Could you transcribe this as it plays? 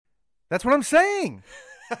That's what I'm saying.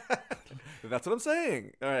 That's what I'm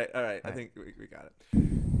saying. All right. I think we got it.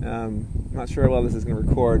 I'm not sure how well this is going to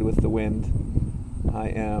record with the wind. I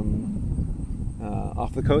am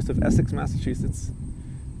off the coast of Essex, Massachusetts.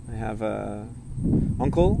 I have a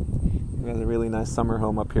uncle who has a really nice summer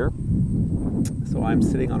home up here. So I'm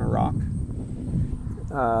sitting on a rock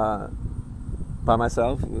by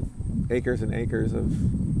myself with acres and acres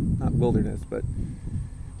of, not wilderness, but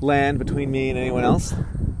land between me and anyone else.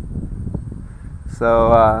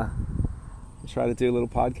 So I try to do a little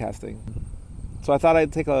podcasting. So I thought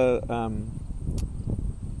I'd take a kind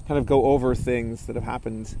of go over things that have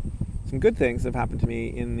happened, some good things that have happened to me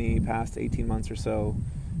in the past 18 months or so.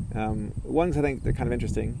 Ones I think they're kind of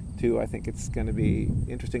interesting. Two, I think it's going to be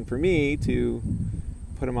interesting for me to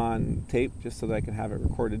put them on tape just so that I can have it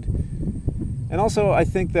recorded. And also I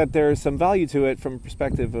think that there's some value to it from a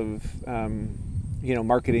perspective of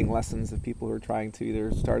marketing lessons of people who are trying to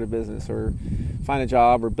either start a business or find a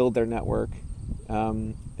job or build their network.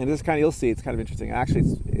 And this kind of, you'll see, it's kind of interesting.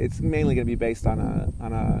 Actually, it's mainly going to be based on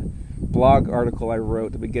a blog article I wrote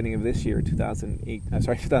at the beginning of this year,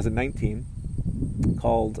 2019,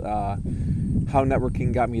 called "How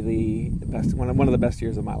Networking Got Me the Best," one of the best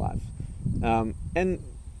years of my life. And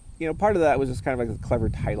part of that was just kind of like a clever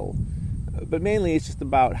title, but mainly it's just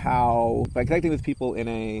about how by connecting with people in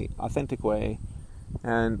a authentic way,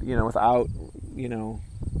 and without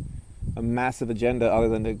a massive agenda other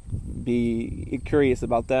than to be curious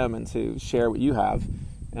about them and to share what you have.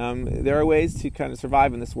 There are ways to kind of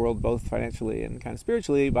survive in this world, both financially and kind of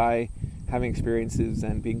spiritually, by having experiences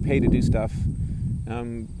and being paid to do stuff,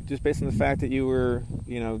 just based on the fact that you were,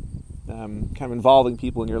 kind of involving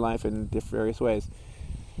people in your life in various ways.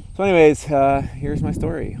 So anyways, here's my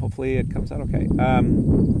story. Hopefully it comes out okay.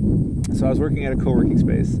 So I was working at a co-working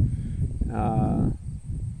space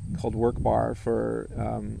called Work Bar for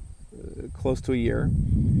close to a year.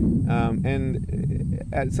 And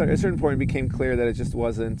at a certain point it became clear that it just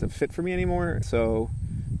wasn't a fit for me anymore. So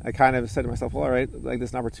I kind of said to myself, well, all right, like, this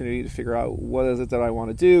is an opportunity to figure out what is it that I want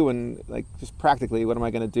to do, and like just practically what am I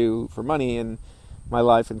going to do for money and my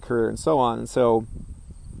life and career and so on. And so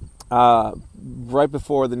right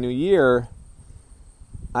before the new year,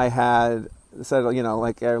 I had said,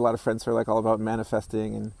 like a lot of friends are like all about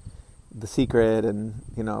manifesting and The Secret and,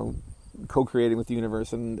 co-creating with the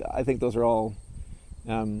universe. And I think those are all,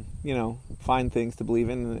 fine things to believe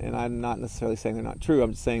in. And I'm not necessarily saying they're not true.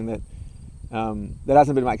 I'm just saying that that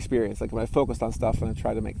hasn't been my experience. Like when I focused on stuff and I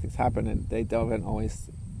tried to make things happen, and they haven't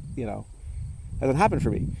always, hasn't happened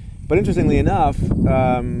for me. But interestingly enough, to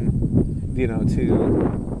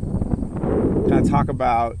kind of talk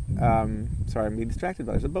about, sorry, I'm being distracted,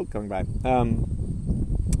 but there's a boat going by.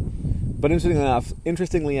 But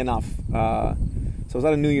interestingly enough, so I was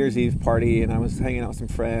at a New Year's Eve party and I was hanging out with some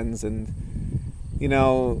friends, and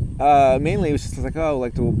mainly it was just like,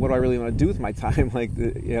 what do I really want to do with my time? I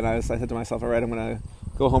said to myself, all right, I'm going to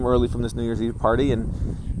go home early from this New Year's Eve party and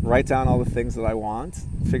write down all the things that I want,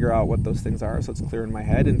 figure out what those things are so it's clear in my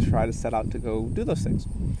head, and try to set out to go do those things.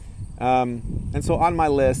 And so on my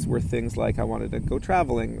list were things like I wanted to go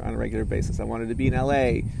traveling on a regular basis. I wanted to be in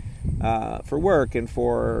LA for work and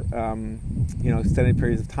for extended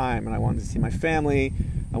periods of time, and I wanted to see my family.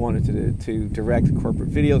 I wanted to direct corporate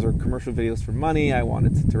videos or commercial videos for money. I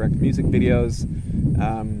wanted to direct music videos.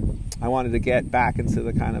 I wanted to get back into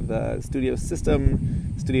the kind of the studio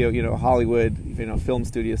Hollywood, film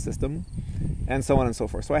studio system, and so on and so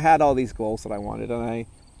forth. So I had all these goals that I wanted, and I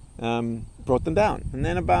wrote them down. And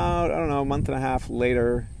then about, a month and a half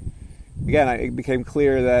later, again, it became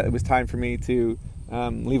clear that it was time for me to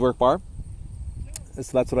leave Work Bar.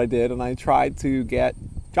 So that's what I did, and I tried to get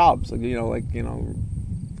jobs,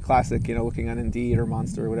 classic, looking on Indeed or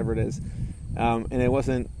Monster or whatever it is. And it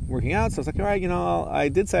wasn't working out, so I was like, all right, I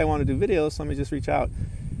did say I want to do videos, so let me just reach out.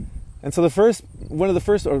 And so one of the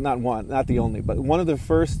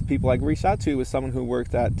first people I reached out to was someone who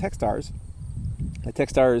worked at Techstars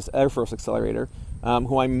Air Force Accelerator,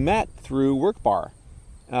 who I met through Work Bar.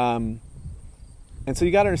 And so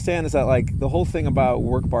you got to understand is that like the whole thing about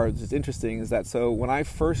Work Bar is interesting is that so when I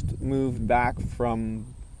first moved back from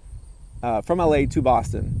LA to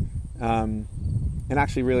Boston, and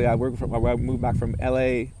actually really I moved back from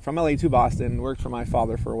LA to Boston, worked for my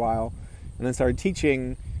father for a while, and then started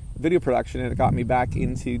teaching video production, and it got me back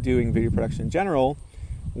into doing video production in general,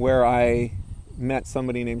 where I met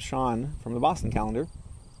somebody named Sean from the Boston Calendar.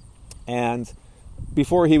 And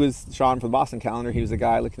before he was Sean from the Boston Calendar, he was a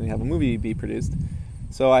guy looking to have a movie be produced.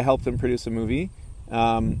 So I helped him produce a movie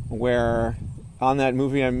where on that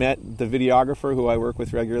movie I met the videographer who I work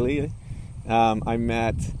with regularly. I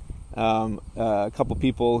met a couple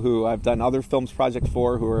people who I've done other films projects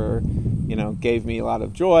for who are, gave me a lot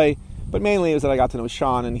of joy. But mainly it was that I got to know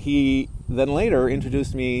Sean, and he then later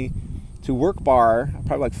introduced me to Work Bar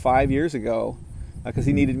probably like 5 years ago, because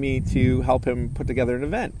he needed me to help him put together an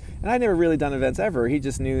event. And I'd never really done events ever. He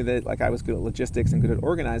just knew that I was good at logistics and good at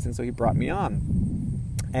organizing, so he brought me on.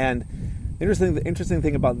 And the interesting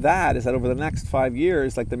thing about that is that over the next 5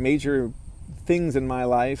 years, the major things in my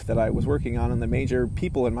life that I was working on and the major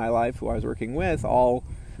people in my life who I was working with, all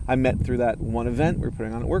I met through that one event we were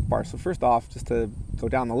putting on at Work Bar. So first off, just to go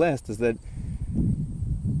down the list, is that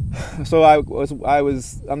I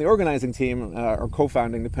was on the organizing team, or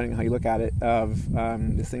co-founding, depending on how you look at it, of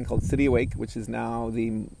this thing called City Awake, which is now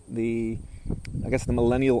the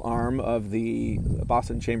millennial arm of the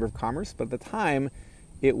Boston Chamber of Commerce. But at the time,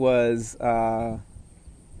 it was a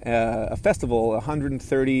festival,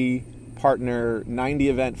 130 partner, 90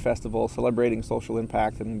 event festival celebrating social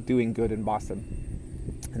impact and doing good in Boston.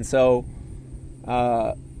 And so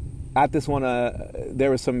at this one, there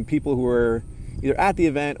were some people who were either at the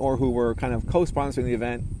event or who were kind of co-sponsoring the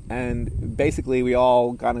event, and basically we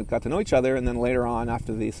all got to know each other. And then later on,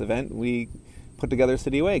 after this event, we put together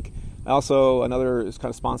City Awake. Also, another kind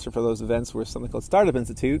of sponsor for those events was something called Startup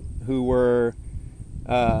Institute, who were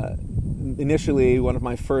initially one of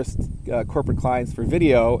my first corporate clients for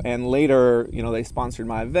video, and later, they sponsored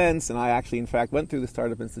my events, and I actually, in fact, went through the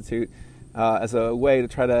Startup Institute as a way to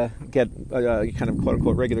try to get a kind of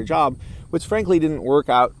quote-unquote regular job, which frankly didn't work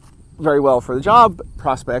out very well for the job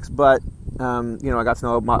prospects, but I got to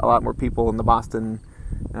know a lot more people in the Boston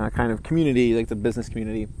kind of community, like the business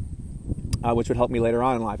community, which would help me later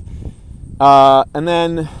on in life. And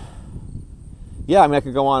then, I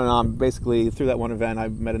could go on and on. Basically, through that one event, I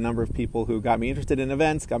met a number of people who got me interested in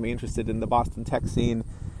events, got me interested in the Boston tech scene,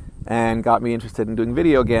 and got me interested in doing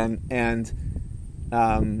video again. And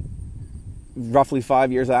roughly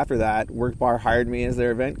 5 years after that, Work Bar hired me as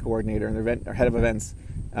their event coordinator and their head of events.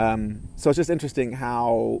 So it's just interesting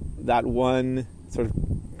how that one sort of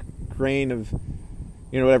grain of,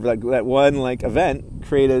 that one event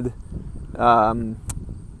created, that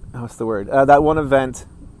one event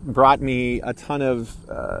brought me a ton of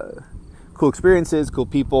cool experiences, cool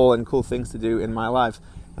people, and cool things to do in my life.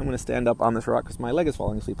 I'm going to stand up on this rock because my leg is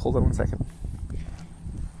falling asleep. Hold on 1 second.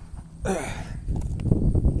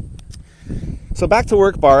 So back to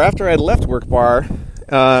Work Bar. After I left Work Bar,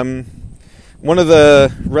 one of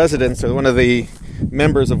the residents, or one of the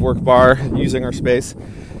members of Work Bar using our space,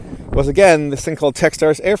 was again this thing called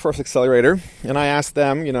Techstars Air Force Accelerator. And I asked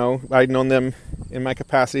them, I'd known them in my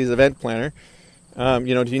capacity as event planner, do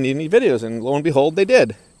you need any videos? And lo and behold, they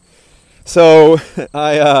did. So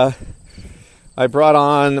I brought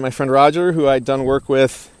on my friend Roger, who I'd done work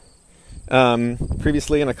with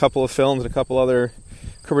previously in a couple of films and a couple other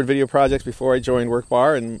corporate video projects before I joined Work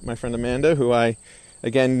Bar, and my friend Amanda, who I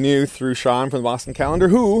again knew through Sean from the Boston Calendar,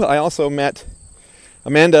 who I also met.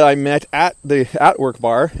 Amanda I met at Work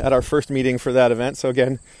Bar at our first meeting for that event. So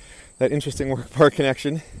again, that interesting Work Bar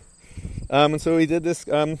connection. And so we did this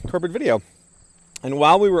corporate video. And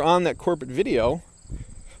while we were on that corporate video,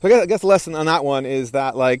 I guess the lesson on that one is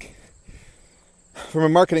that, from a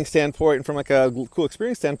marketing standpoint and from a cool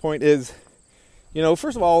experience standpoint is,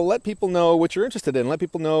 first of all, let people know what you're interested in. Let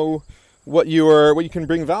people know what you can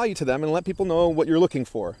bring value to them, and let people know what you're looking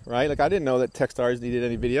for, right? I didn't know that Techstars needed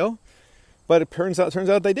any video, but it turns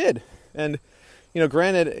out they did. And,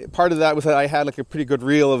 granted, part of that was that I had a pretty good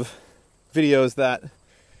reel of videos that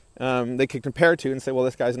they could compare to and say, well,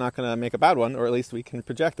 this guy's not going to make a bad one, or at least we can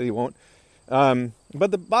project that he won't.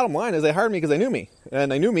 But the bottom line is they hired me because they knew me.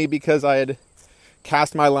 And they knew me because I had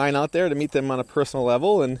cast my line out there to meet them on a personal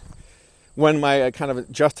level. And when I kind of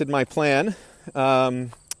adjusted my plan,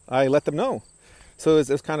 I let them know. So it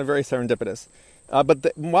was kind of very serendipitous.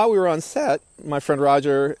 But while we were on set, my friend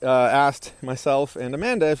Roger asked myself and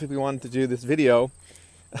Amanda if we wanted to do this video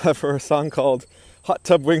for a song called Hot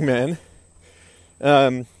Tub Wingman.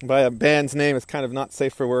 By a band's name. It's kind of not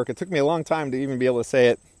safe for work. It took me a long time to even be able to say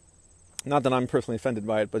it. Not that I'm personally offended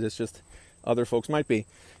by it, but it's just other folks might be.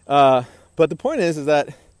 But the point is that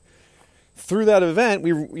through that event,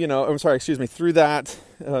 through that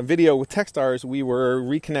video with Techstars, we were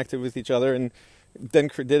reconnected with each other, and then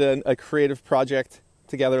did a creative project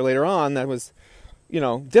together later on that was,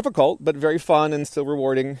 difficult but very fun and still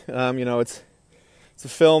rewarding. It's a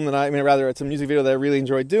film that it's a music video that I really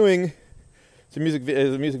enjoyed doing. It's a music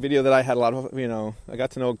video that I had a lot of, I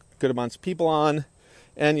got to know good amounts of people on.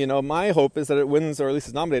 And, my hope is that it wins, or at least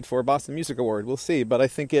is nominated for a Boston Music Award. We'll see. But I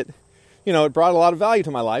think it brought a lot of value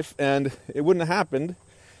to my life. And it wouldn't have happened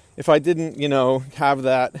if I didn't, have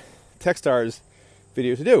that Techstars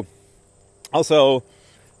video to do. Also,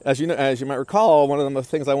 as you might recall, one of the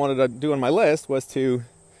things I wanted to do on my list was to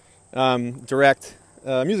direct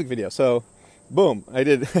a music video. So, boom, I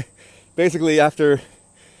did. Basically, after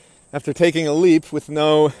taking a leap with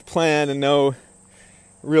no plan and no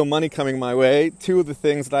real money coming my way, two of the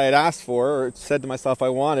things that I had asked for or said to myself I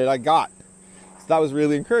wanted, I got. So that was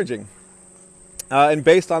really encouraging. And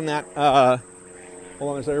based on that, hold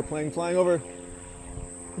on, there's an airplane flying over.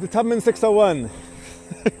 The Tubman 601.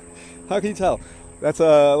 How can you tell? That's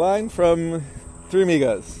a line from Three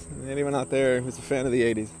Amigas. Anyone out there who's a fan of the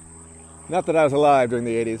 80s? Not that I was alive during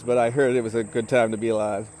the 80s, but I heard it was a good time to be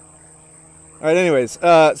alive. All right, anyways,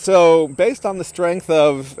 so based on the strength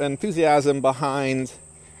of enthusiasm behind,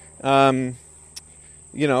 how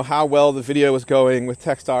well the video was going with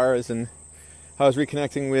Techstars and how I was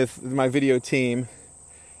reconnecting with my video team,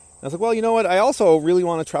 I was like, well, you know what? I also really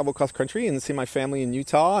want to travel cross country and see my family in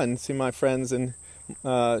Utah and see my friends in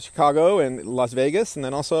Chicago and Las Vegas, and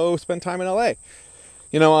then also spend time in LA.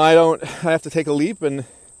 I have to take a leap, and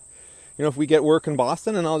if we get work in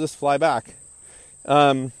Boston, and I'll just fly back.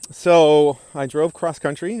 So I drove cross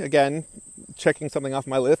country. Again, checking something off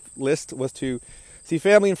my list was to see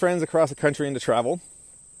family and friends across the country and to travel.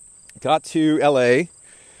 Got to LA,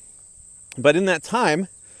 but in that time,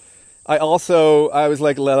 I was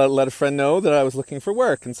like, let a friend know that I was looking for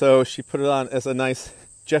work, and so she put it on as a nice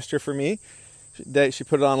gesture for me. She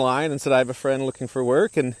put it online and said, I have a friend looking for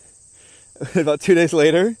work. And about 2 days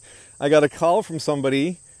later, I got a call from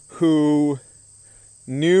somebody who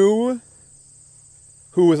was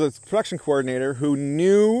a production coordinator, who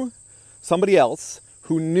knew somebody else,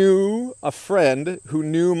 who knew a friend, who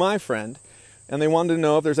knew my friend. And they wanted to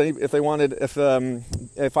know if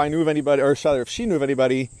I knew of anybody, or rather, if she knew of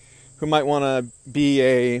anybody who might want to be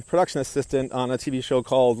a production assistant on a TV show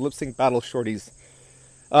called Lip Sync Battle Shorties.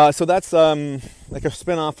 So that's like a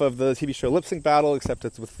spin-off of the TV show Lip Sync Battle, except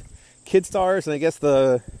it's with kid stars, and I guess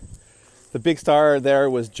the big star there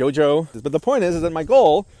was JoJo. But the point is that my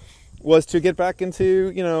goal was to get back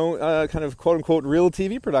into, kind of quote-unquote real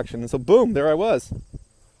TV production. And so boom, there I was.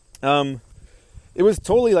 It was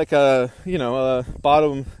totally like a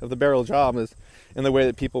bottom of the barrel job in the way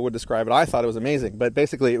that people would describe it. I thought it was amazing. But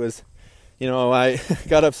basically it was, I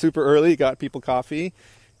got up super early, got people coffee,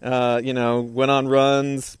 went on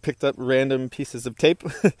runs, picked up random pieces of tape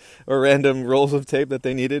or random rolls of tape that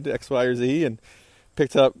they needed, X, Y, or Z, and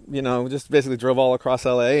picked up, just basically drove all across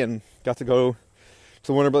LA and got to go to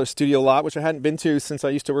the Warner Brothers studio lot, which I hadn't been to since I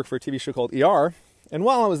used to work for a TV show called ER. And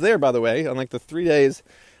while I was there, by the way, on like the 3 days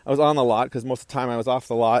I was on the lot, because most of the time I was off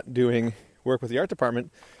the lot doing work with the art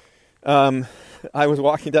department, I was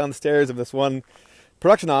walking down the stairs of this one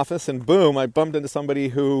production office, and boom, I bumped into somebody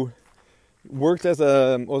who worked was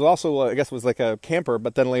like a camper,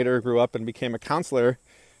 but then later grew up and became a counselor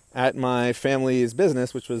at my family's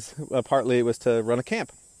business, which was partly it was to run a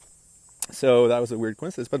camp. So that was a weird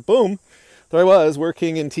coincidence. But boom, there I was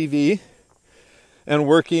working in TV and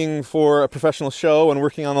working for a professional show and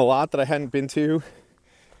working on a lot that I hadn't been to,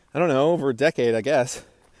 I don't know, over a decade, I guess.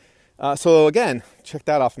 So again, check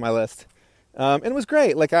that off my list. And it was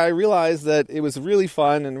great. Like, I realized that it was really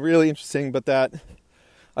fun and really interesting, but that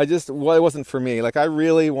it wasn't for me. Like, I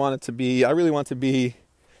really want to be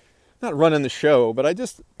not running the show, but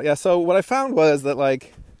so what I found was that,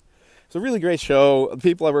 like, it's a really great show. The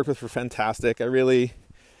people I worked with were fantastic. I really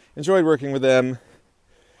enjoyed working with them.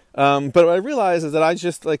 But what I realized is that I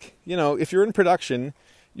just, like, if you're in production,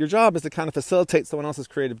 your job is to kind of facilitate someone else's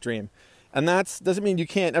creative dream. And that doesn't mean you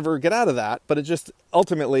can't ever get out of that, but it just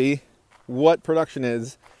ultimately what production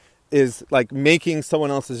is like making someone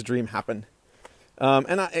else's dream happen.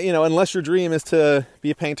 Unless your dream is to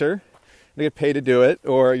be a painter and get paid to do it,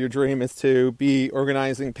 or your dream is to be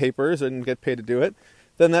organizing papers and get paid to do it,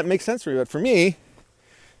 then that makes sense for you. But for me,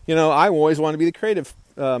 I always want to be the creative,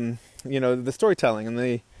 the storytelling and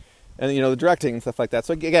the directing and stuff like that.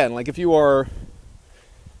 So again, like if you are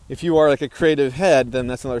like a creative head, then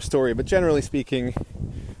that's another story. But generally speaking,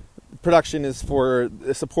 production is for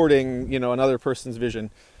supporting, another person's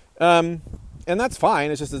vision. And that's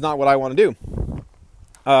fine. It's just not what I want to do.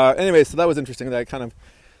 Anyway, so that was interesting that I kind of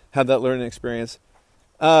had that learning experience.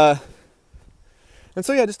 And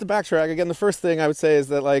so, yeah, just to backtrack, again, the first thing I would say is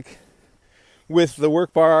that, like, with the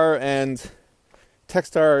work bar and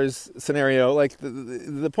Techstars scenario, like,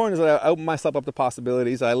 the point is that I opened myself up to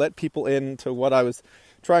possibilities. I let people into what I was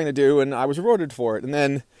trying to do, and I was rewarded for it. And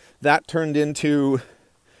then that turned into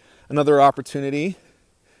another opportunity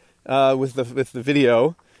with the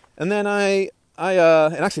video. And then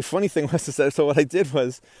and actually, funny thing was to say, so what I did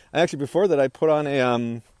was, before that, I put on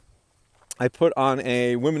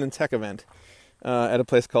a Women in Tech event, at a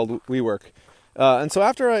place called WeWork. And so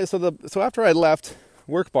after I left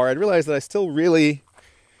WorkBar, I realized that I still really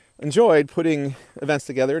enjoyed putting events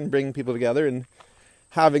together and bringing people together and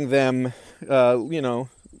having them,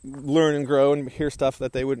 learn and grow and hear stuff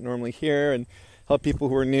that they wouldn't normally hear, and help people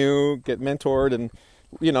who are new get mentored, and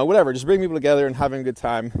whatever, just bring people together and having a good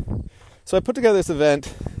time. So I put together this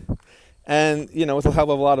event, and with the help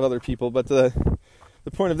of a lot of other people. But the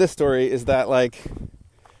point of this story is that I'd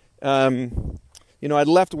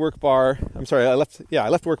left WorkBar. I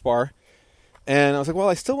left WorkBar, and I was like, well,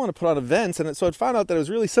 I still want to put on events, and so I found out that it was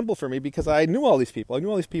really simple for me because I knew all these people. I knew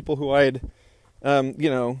all these people who I'd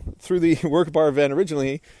through the WorkBar event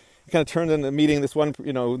originally, it kind of turned into meeting this one,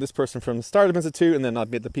 this person from Startup Institute, and then I'd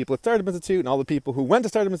meet the people at Startup Institute, and all the people who went to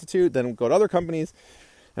Startup Institute, then go to other companies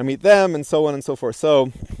and meet them, and so on and so forth. So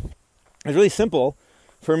it was really simple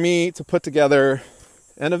for me to put together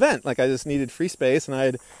an event. Like, I just needed free space, and I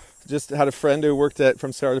had just had a friend who worked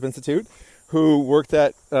from Startup Institute who worked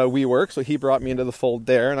at WeWork, so he brought me into the fold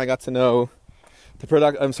there, and I got to know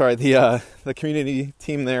the community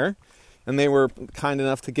team there. And they were kind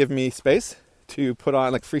enough to give me space to put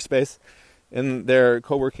on, free space in their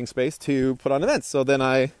co-working space to put on events. So then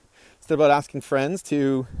I started about asking friends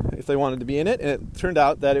if they wanted to be in it. And it turned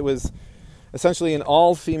out that it was essentially an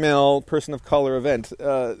all-female person of color event,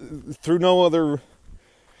 through no other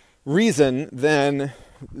reason than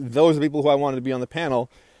those people who I wanted to be on the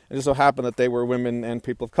panel. It just so happened that they were women and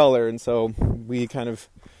people of color. And so we kind of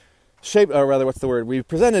we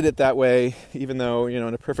presented it that way, even though, in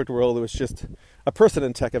a perfect world, it was just a person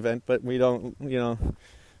in tech event, but we don't,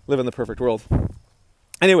 live in the perfect world.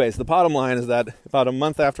 Anyways, the bottom line is that about a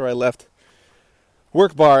month after I left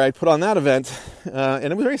WorkBar, I put on that event, and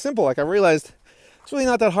it was very simple. I realized it's really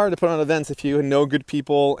not that hard to put on events if you know good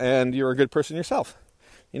people and you're a good person yourself.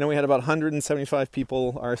 We had about 175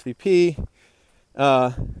 people RSVP,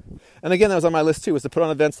 and again, that was on my list too, was to put on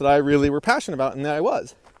events that I really were passionate about, and that I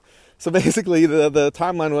was. So basically, the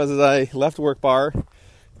timeline was, as I left WorkBar,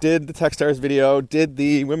 did the Techstars video, did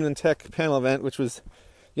the Women in Tech panel event, which was,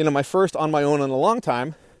 my first on my own in a long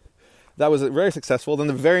time. That was very successful. Then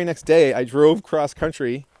the very next day, I drove cross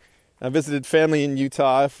country. I visited family in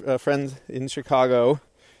Utah, friends in Chicago,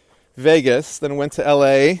 Vegas, then went to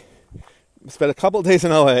LA, spent a couple of days in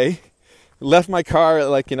LA, left my car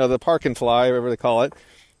at the park and fly, whatever they call it,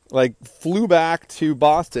 flew back to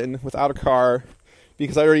Boston without a car,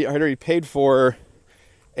 because I already paid for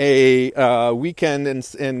a weekend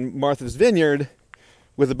in Martha's Vineyard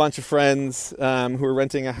with a bunch of friends who were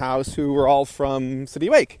renting a house, who were all from City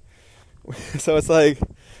Wake. So it's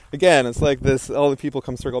this, all the people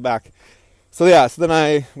come circle back. So then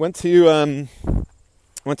I went to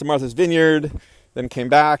Martha's Vineyard, then came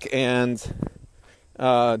back and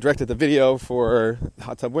directed the video for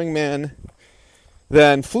Hot Tub Wingman,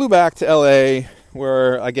 then flew back to LA,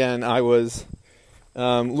 where again I was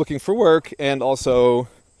looking for work, and also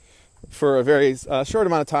for a very short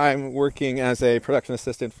amount of time working as a production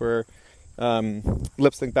assistant for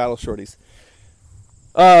Lip Sync Battle Shorties.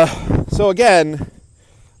 So again,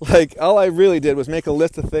 all I really did was make a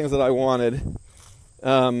list of things that I wanted,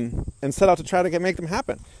 and set out to try to make them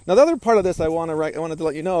happen. Now, the other part of this I wanted to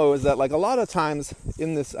let you know is that a lot of times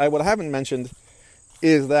in this, what I haven't mentioned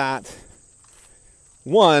is that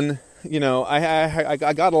one, I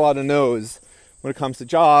got a lot of no's when it comes to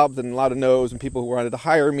jobs, and a lot of no's and people who wanted to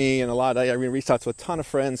hire me, and I reached out to a ton of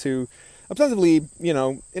friends who ostensibly,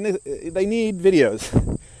 they need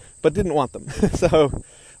videos, but didn't want them. So,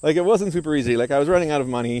 it wasn't super easy. I was running out of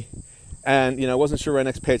money, and, wasn't sure where my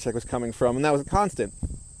next paycheck was coming from, and that was a constant.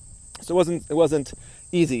 So it wasn't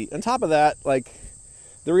easy. On top of that,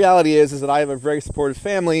 the reality is that I have a very supportive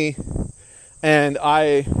family, and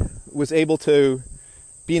I was able to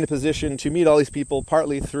be in a position to meet all these people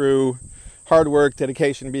partly through hard work,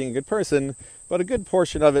 dedication, being a good person, but a good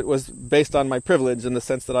portion of it was based on my privilege, in the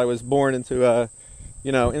sense that I was born into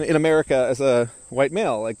in America as a white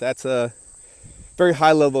male. That's a very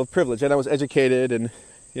high level of privilege, and I was educated, and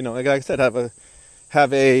like I said,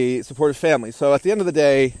 have a supportive family. So at the end of the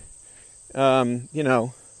day,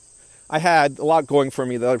 I had a lot going for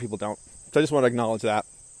me that other people don't. So I just want to acknowledge that.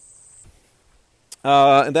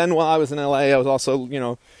 And then while I was in LA, I was also,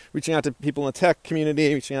 reaching out to people in the tech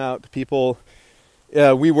community, reaching out to people,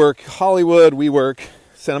 WeWork Hollywood, WeWork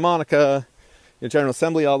Santa Monica, General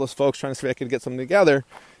Assembly, all those folks, trying to see if I could get something together.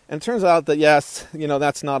 And it turns out that, yes,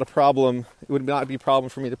 that's not a problem. It would not be a problem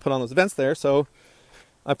for me to put on those events there. So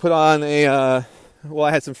I put on I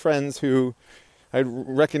had some friends who I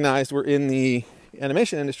recognized were in the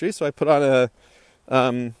animation industry. So I put on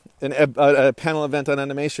a panel event on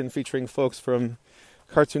animation featuring folks from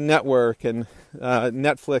Cartoon Network and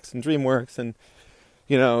Netflix and DreamWorks and,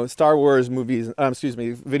 Star Wars movies,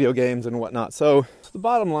 video games and whatnot. So the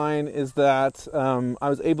bottom line is that I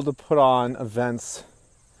was able to put on events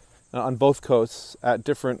on both coasts at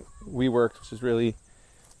different WeWork, which is really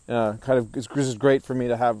this is great for me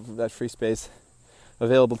to have that free space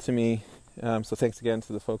available to me. So thanks again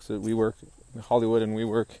to the folks at WeWork Hollywood and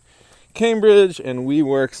WeWork Cambridge and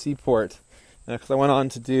WeWork Seaport, because I went on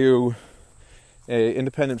to do a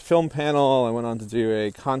independent film panel. I went on to do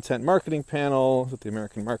a content marketing panel with the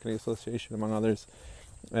American Marketing Association, among others,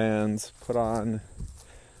 and put on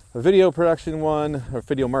a video production one, or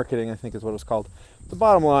video marketing, I think is what it was called. The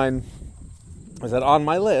bottom line is that on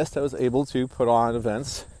my list, I was able to put on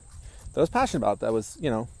events that I was passionate about. That was,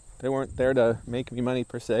 they weren't there to make me money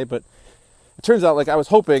per se, but it turns out, I was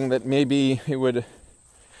hoping that maybe it would,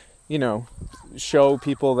 show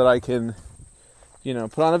people that I can,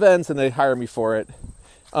 put on events and they hire me for it.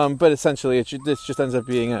 But essentially, it just ends up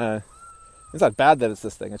being it's not bad that it's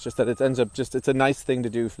this thing. It's just that it ends up it's a nice thing to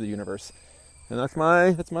do for the universe. And that's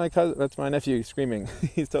my nephew screaming.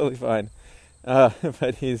 He's totally fine,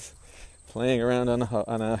 but he's playing around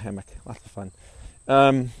on a hammock. Lots of fun.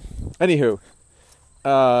 Anywho,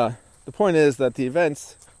 the point is that the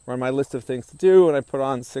events were on my list of things to do, and I put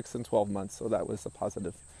on 6 and 12 months, so that was a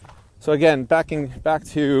positive. So again, back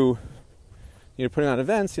to putting on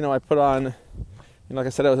events. I put on, like I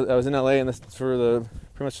said, I was in LA and for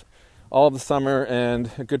pretty much all of the summer and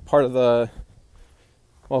a good part of the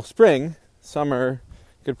spring, summer,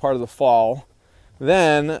 good part of the fall.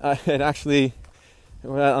 Then I had actually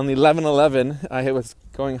on the 11/11, I was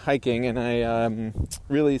going hiking and I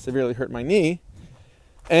really severely hurt my knee,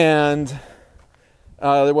 and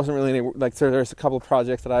there wasn't really any there's a couple of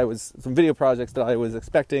projects some video projects that I was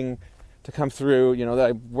expecting to come through, that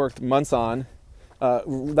I worked months on.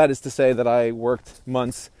 That is to say that I worked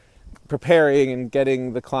months preparing and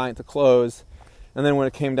getting the client to close, and then when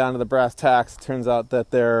it came down to the brass tacks, it turns out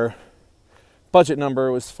that their budget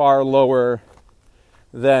number was far lower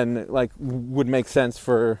than would make sense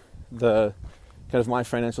for the kind of my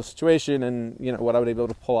financial situation and what I would be able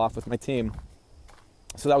to pull off with my team.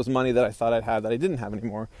 So that was money that I thought I'd have that I didn't have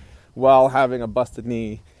anymore, while having a busted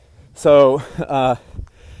knee. So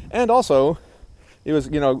and also it was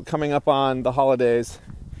coming up on the holidays,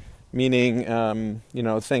 meaning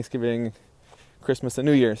Thanksgiving, Christmas, and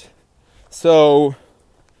New Year's. So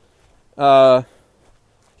the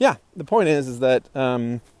point is that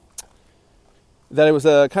that it was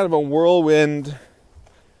a kind of a whirlwind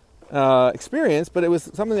experience, but it was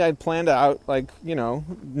something that I'd planned out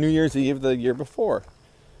New Year's Eve the year before.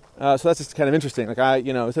 So that's just kind of interesting.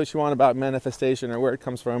 It's what you want about manifestation, or where it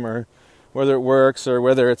comes from, or whether it works, or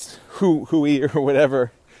whether it's hooey or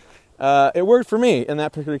whatever. It worked for me in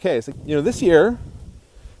that particular case. This year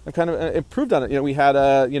I kind of improved on it. We had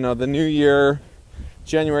the New Year,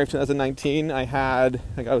 January of 2019. I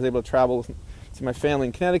was able to travel to my family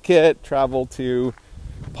in Connecticut, travel to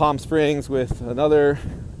Palm Springs with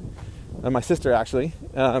my sister actually.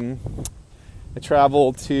 I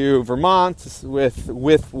traveled to Vermont with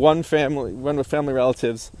one with family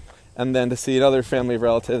relatives, and then to see another family of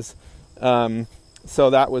relatives. So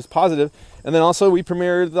that was positive. And then also we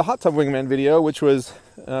premiered the Hot Tub Wingman video, which was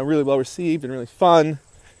really well received and really fun.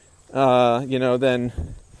 Then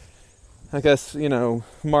I guess,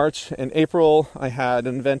 March and April, I had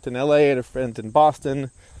an event in LA and an event in Boston.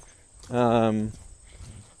 And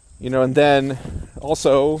then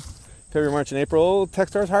also February, March, and April,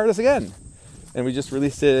 Techstars hired us again. And we just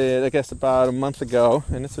released it, I guess, about a month ago.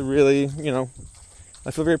 And it's a really,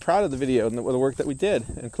 I feel very proud of the video and the work that we did,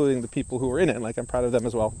 including the people who were in it. I'm proud of them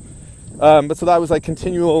as well. But so that was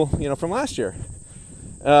continual, from last year.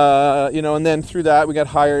 And then through that, we got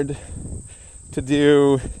hired to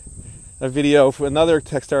do a video for another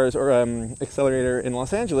Techstars or accelerator in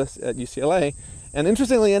Los Angeles at UCLA. And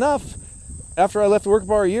interestingly enough, after I left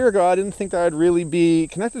WorkBar a year ago, I didn't think that I'd really be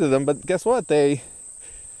connected to them. But guess what? They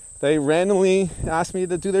randomly asked me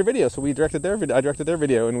to do their video. So I directed their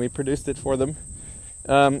video, and we produced it for them.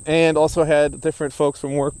 And also had different folks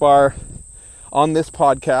from WorkBar on this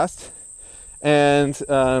podcast. And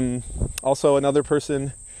also another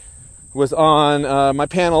person was on my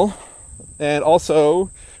panel. And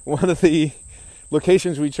also one of the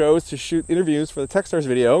locations we chose to shoot interviews for the Techstars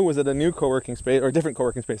video was at a new co-working space, or a different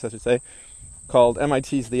co-working space, I should say, called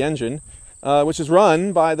MIT's The Engine, which is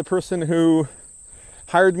run by the person who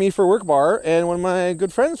hired me for WorkBar and one of my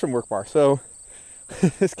good friends from WorkBar. So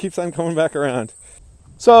this keeps on coming back around.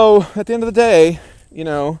 So at the end of the day,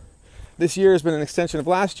 this year has been an extension of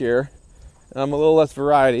last year. A little less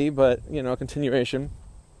variety, but, a continuation.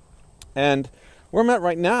 And where I'm at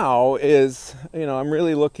right now is, I'm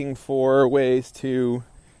really looking for ways to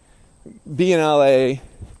be in LA,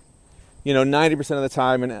 90% of the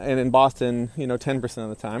time, and in Boston, 10% of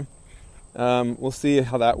the time. We'll see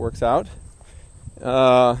how that works out.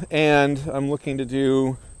 And I'm looking to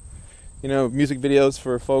do, music videos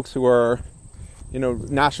for folks who are,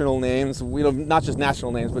 national names, not just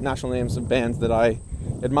national names, but national names of bands that I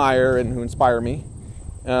admire and who inspire me.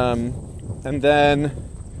 And then,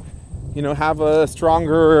 have a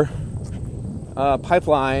stronger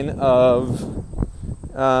pipeline of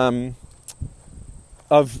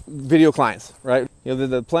video clients, right?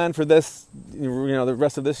 The plan for this, the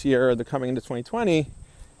rest of this year, the coming into 2020,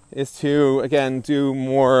 is to, again, do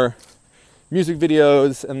more music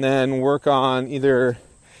videos and then work on either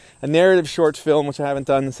a narrative short film, which I haven't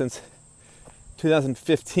done since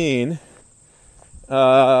 2015,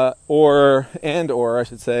 or I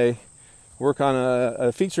should say, work on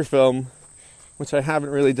a feature film, which I haven't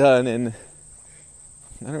really done in,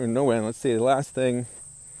 I don't even know when. Let's see, the last thing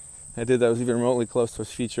I did that was even remotely close to a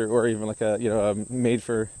feature, or even like a made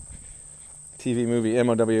for TV movie,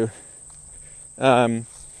 MOW,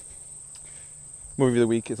 movie of the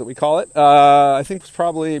week is what we call it. I think it was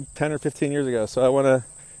probably 10 or 15 years ago. So I want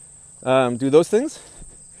to do those things.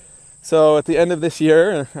 So at the end of this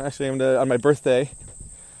year, actually on my birthday,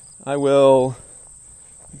 I will,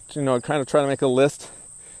 kind of try to make a list,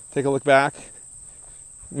 take a look back,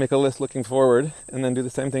 make a list looking forward, and then do the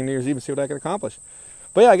same thing New Year's Eve and see what I can accomplish.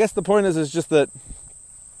 But yeah, I guess the point is just that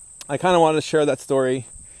I kind of wanted to share that story.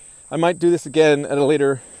 I might do this again at a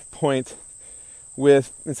later point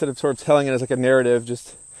instead of sort of telling it as like a narrative,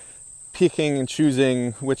 just picking and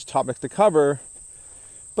choosing which topics to cover.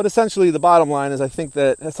 But essentially the bottom line is I think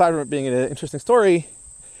that aside from it being an interesting story,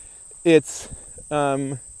 it's,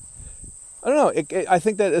 I don't know, I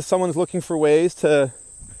think that if someone's looking for ways to,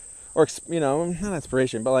 or, not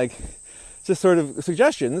inspiration, but like just sort of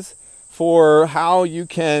suggestions for how you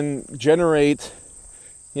can generate,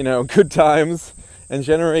 good times and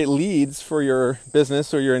generate leads for your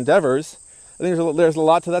business or your endeavors, I think there's a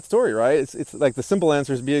lot to that story, right? It's like the simple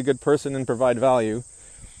answer is be a good person and provide value.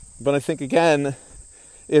 But I think, again,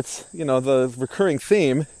 it's, the recurring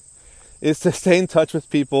theme is to stay in touch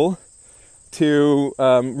with people, to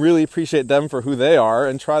really appreciate them for who they are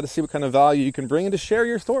and try to see what kind of value you can bring and to share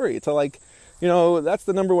your story. To that's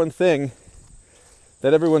the number one thing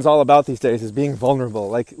that everyone's all about these days is being vulnerable.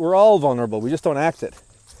 Like, we're all vulnerable. We just don't act it.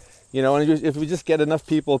 And if we just get enough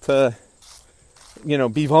people to,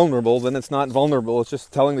 be vulnerable, then it's not vulnerable. It's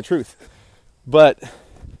just telling the truth. But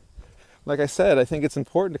like I said, I think it's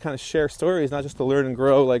important to kind of share stories, not just to learn and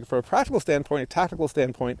grow, like from a practical standpoint, a tactical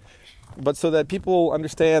standpoint, but so that people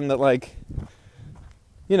understand that, that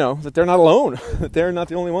they're not alone, that they're not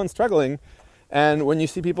the only ones struggling. And when you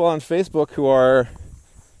see people on Facebook who are,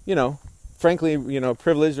 frankly,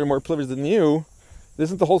 privileged or more privileged than you, this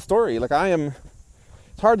isn't the whole story.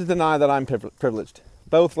 It's hard to deny that I'm privileged,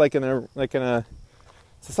 both in a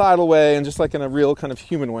societal way and just in a real kind of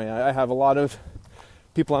human way. I have a lot of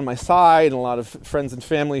people on my side and a lot of friends and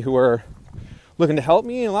family who are looking to help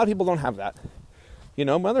me, and a lot of people don't have that.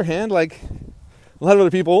 On the other hand, a lot of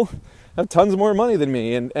other people have tons more money than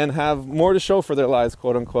me and have more to show for their lives,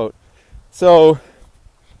 quote unquote. So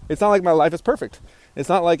it's not like my life is perfect. It's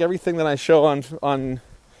not like everything that I show on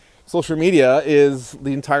social media is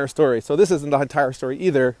the entire story. So this isn't the entire story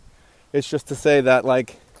either. It's just to say that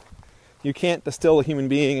you can't distill a human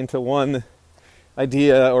being into one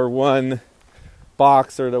idea or one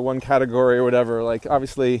box or the one category or whatever.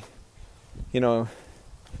 Obviously,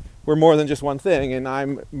 we're more than just one thing, and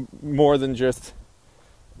I'm more than just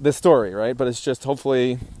this story, right? But it's just,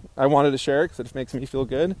 hopefully, I wanted to share it because it makes me feel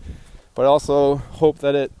good, but I also hope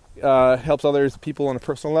that it helps others, people on a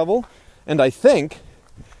personal level. And I think,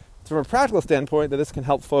 from a practical standpoint, that this can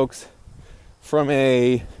help folks from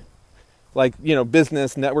a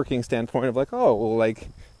business networking standpoint of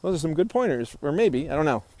those are some good pointers, or maybe, I don't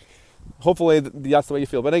know. Hopefully that's the way you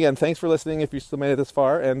feel. But again, thanks for listening if you still made it this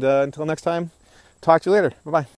far, and until next time, talk to you later. Bye-bye.